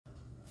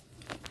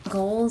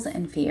Goals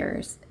and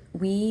fears.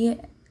 We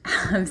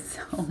have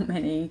so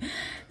many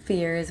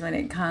fears when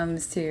it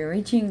comes to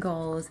reaching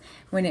goals,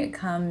 when it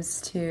comes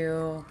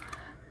to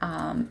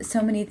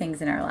so many things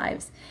in our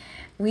lives.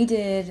 We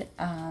did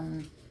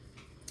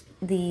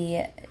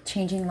the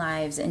Changing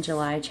Lives in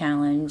July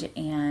challenge,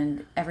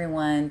 and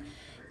everyone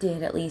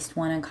did at least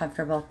one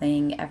uncomfortable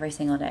thing every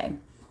single day.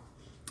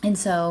 And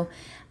so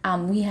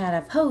we had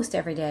a post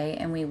every day,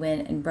 and we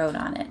went and wrote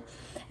on it.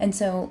 And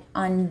so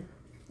on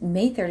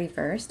May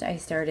 31st, I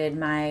started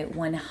my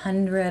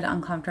 100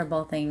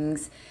 uncomfortable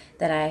things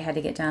that I had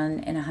to get done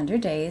in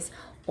 100 days,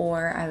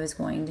 or I was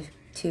going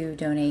to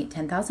donate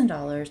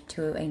 $10,000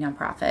 to a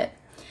nonprofit.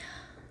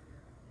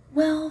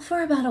 Well,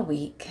 for about a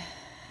week,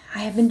 I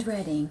have been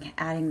dreading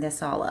adding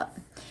this all up.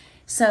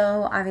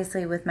 So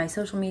obviously with my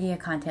social media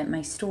content,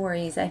 my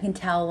stories, I can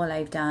tell what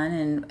I've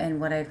done and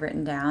what I've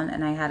written down,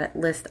 and I had a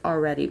list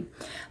already.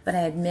 But I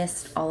had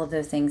missed all of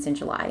those things in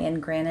July.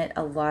 And granted,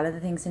 a lot of the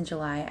things in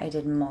July, I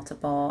did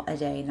multiple a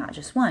day, not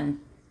just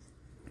one.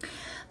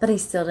 But I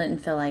still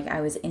didn't feel like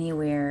I was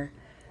anywhere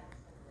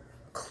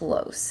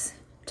close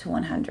to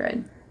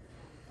 100.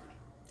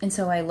 And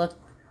so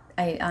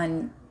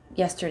on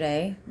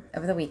yesterday,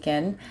 over the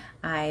weekend,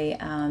 I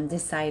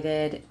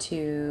decided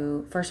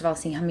to, first of all,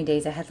 see how many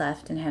days I had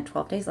left, and I had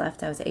 12 days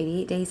left. I was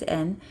 88 days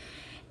in,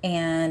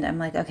 and I'm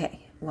like,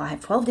 okay, well, I have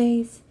 12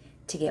 days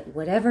to get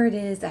whatever it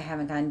is I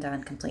haven't gotten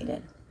done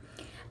completed.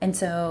 And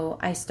so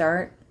I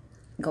start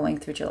going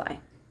through July.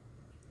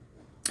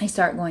 I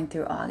start going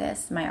through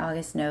August, my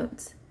August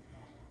notes,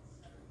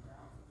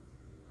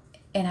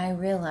 and I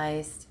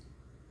realized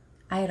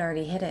I had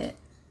already hit it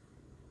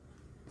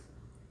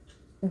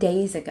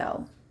days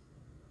ago,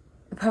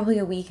 probably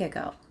a week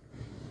ago.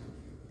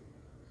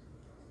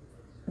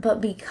 But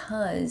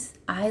because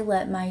I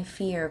let my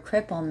fear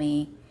cripple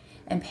me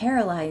and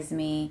paralyze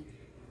me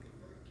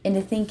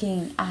into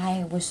thinking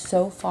I was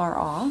so far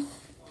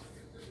off,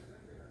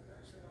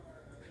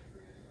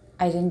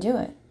 I didn't do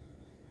it.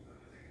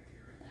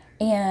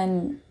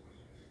 And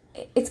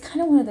it's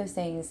kind of one of those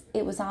things,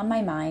 it was on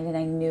my mind and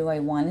I knew I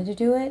wanted to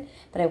do it,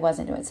 but I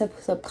wasn't doing it. So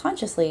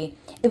subconsciously,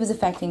 it was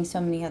affecting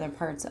so many other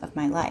parts of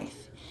my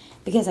life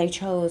because I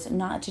chose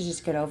not to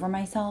just get over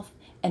myself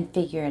and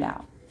figure it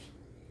out.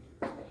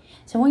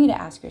 So I want you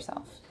to ask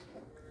yourself,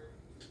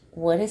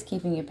 what is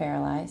keeping you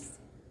paralyzed?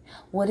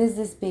 What is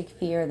this big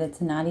fear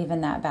that's not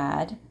even that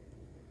bad?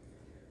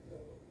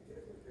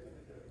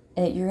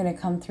 That you're going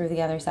to come through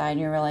the other side and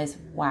you realize,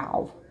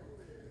 wow,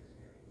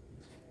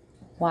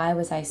 why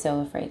was I so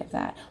afraid of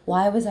that?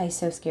 Why was I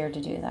so scared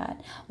to do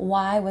that?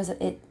 Why was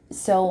it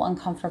so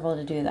uncomfortable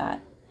to do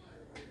that?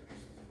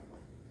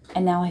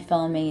 And now I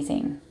feel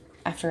amazing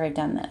after I've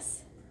done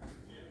this.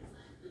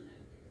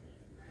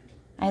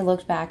 I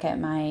looked back at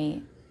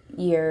my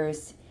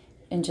years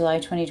in July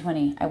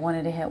 2020. I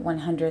wanted to hit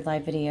 100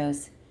 live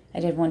videos. I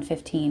did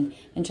 115.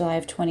 In July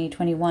of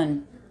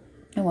 2021,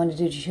 I wanted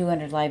to do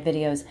 200 live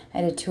videos.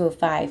 I did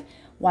 205.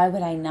 Why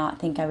would I not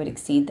think I would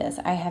exceed this?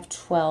 I have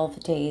 12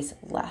 days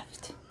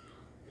left.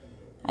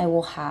 I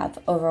will have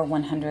over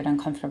 100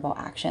 uncomfortable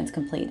actions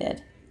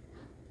completed.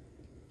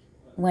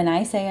 When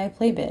I say I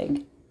play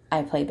big,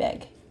 I play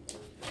big.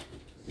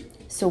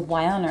 So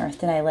why on earth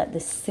did I let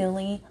this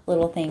silly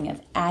little thing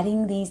of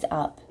adding these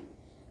up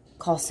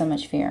cause so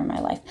much fear in my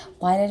life?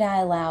 Why did I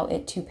allow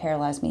it to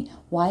paralyze me?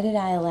 Why did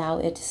I allow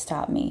it to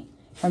stop me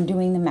from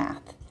doing the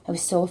math? I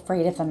was so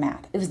afraid of the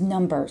math. It was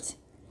numbers.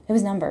 It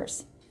was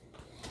numbers.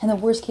 And the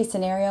worst case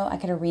scenario, I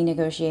could have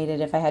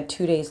renegotiated if I had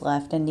 2 days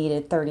left and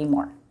needed 30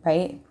 more,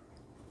 right?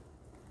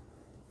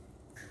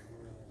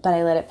 But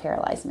I let it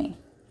paralyze me.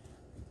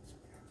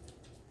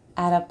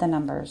 Add up the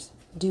numbers.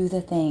 Do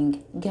the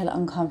thing. Get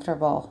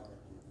uncomfortable.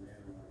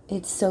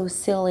 It's so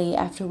silly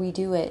after we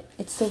do it.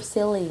 It's so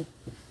silly.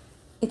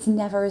 It's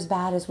never as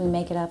bad as we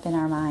make it up in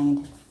our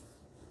mind.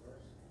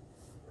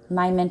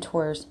 My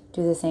mentors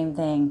do the same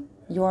thing.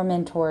 Your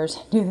mentors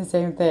do the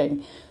same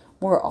thing.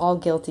 We're all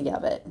guilty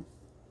of it.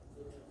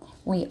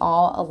 We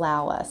all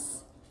allow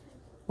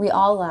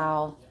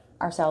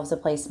ourselves to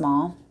play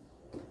small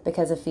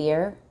because of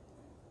fear.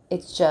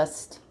 It's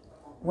just,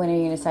 when are you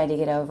going to decide to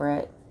get over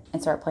it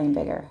and start playing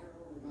bigger?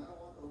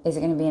 Is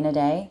it going to be in a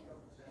day?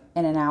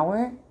 In an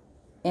hour?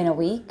 In a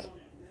week?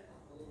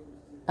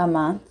 A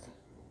month?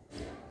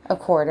 A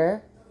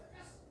quarter?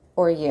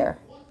 Or a year?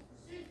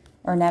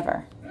 Or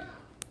never?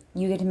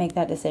 You get to make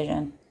that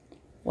decision.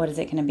 What is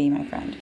it going to be, my friend?